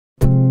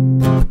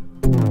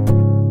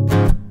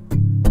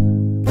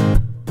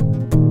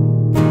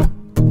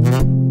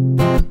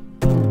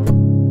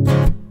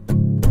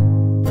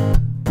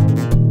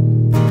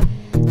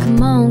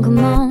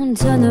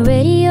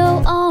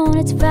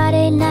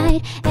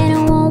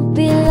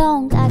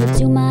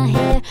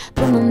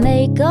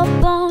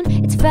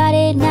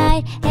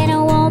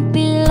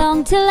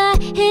till I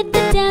hit the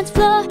dance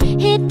floor,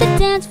 hit the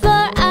dance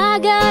floor. I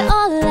got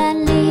all I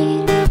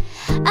need.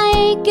 I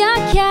ain't got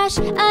cash,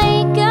 I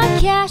ain't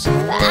got cash,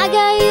 but I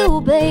got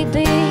you,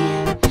 baby.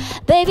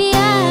 Baby,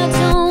 I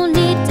don't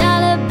need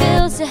dollar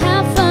bills to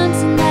have fun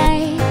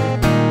tonight.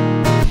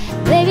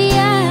 Baby,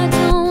 I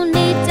don't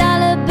need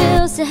dollar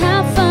bills to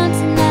have fun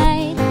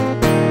tonight.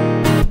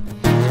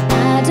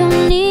 I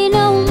don't need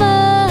no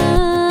money,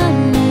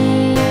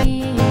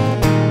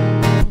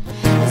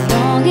 as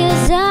long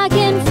as I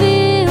can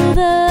feel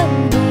the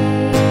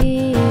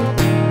beat.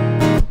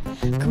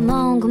 Come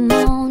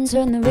on,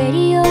 turn the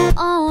radio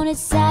on. It's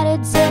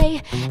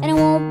Saturday and it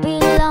won't be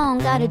long.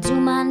 Gotta do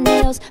my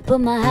nails, put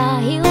my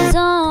high heels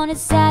on.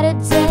 It's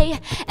Saturday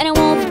and it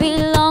won't be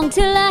long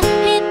till I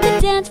hit the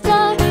dance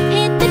floor,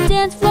 hit the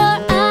dance floor.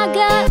 I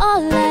got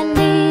all I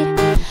need.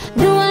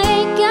 No, I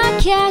ain't got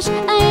cash,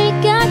 I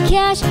ain't got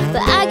cash,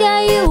 but I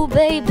got you,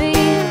 baby.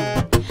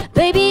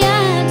 Baby,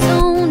 I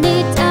don't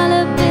need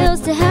dollar bills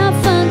to have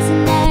fun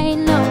tonight,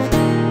 no.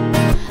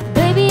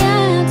 Baby,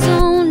 I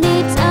don't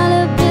need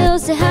dollar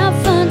bills to have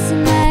fun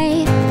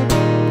tonight.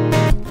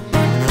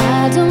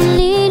 I don't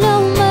need no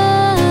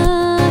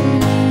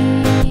money,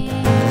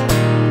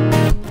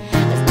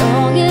 as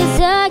long as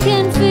I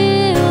can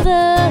feel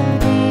the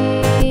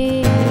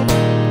beat.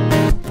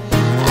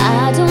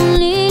 I don't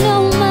need no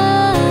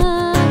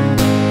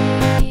money,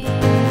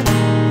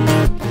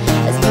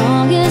 as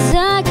long as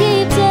I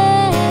keep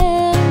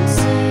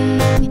dancing,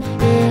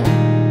 yeah.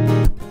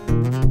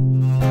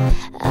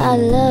 I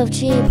love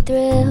cheap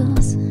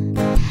thrills,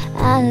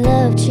 I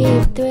love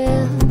cheap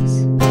thrills,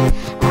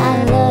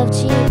 I love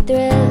cheap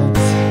thrills,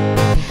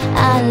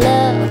 I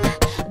love.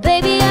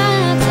 Baby, I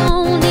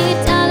don't need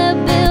dollar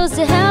bills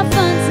to have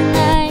fun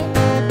tonight.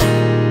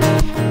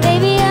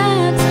 Baby,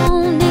 I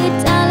don't need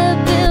dollar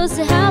bills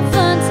to have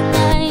fun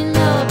tonight,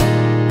 no.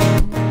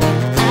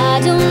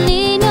 I don't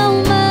need no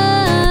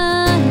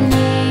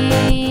money,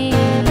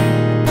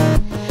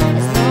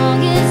 as long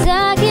as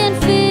I can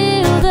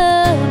feel the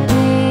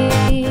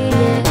beat,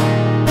 yeah.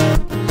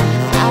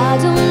 I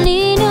don't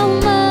need no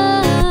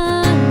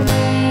money,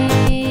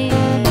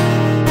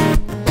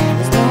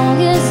 as long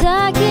as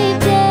I keep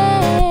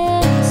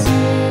dancing.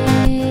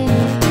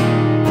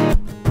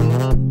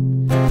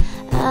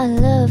 I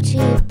love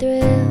cheap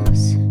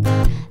thrills,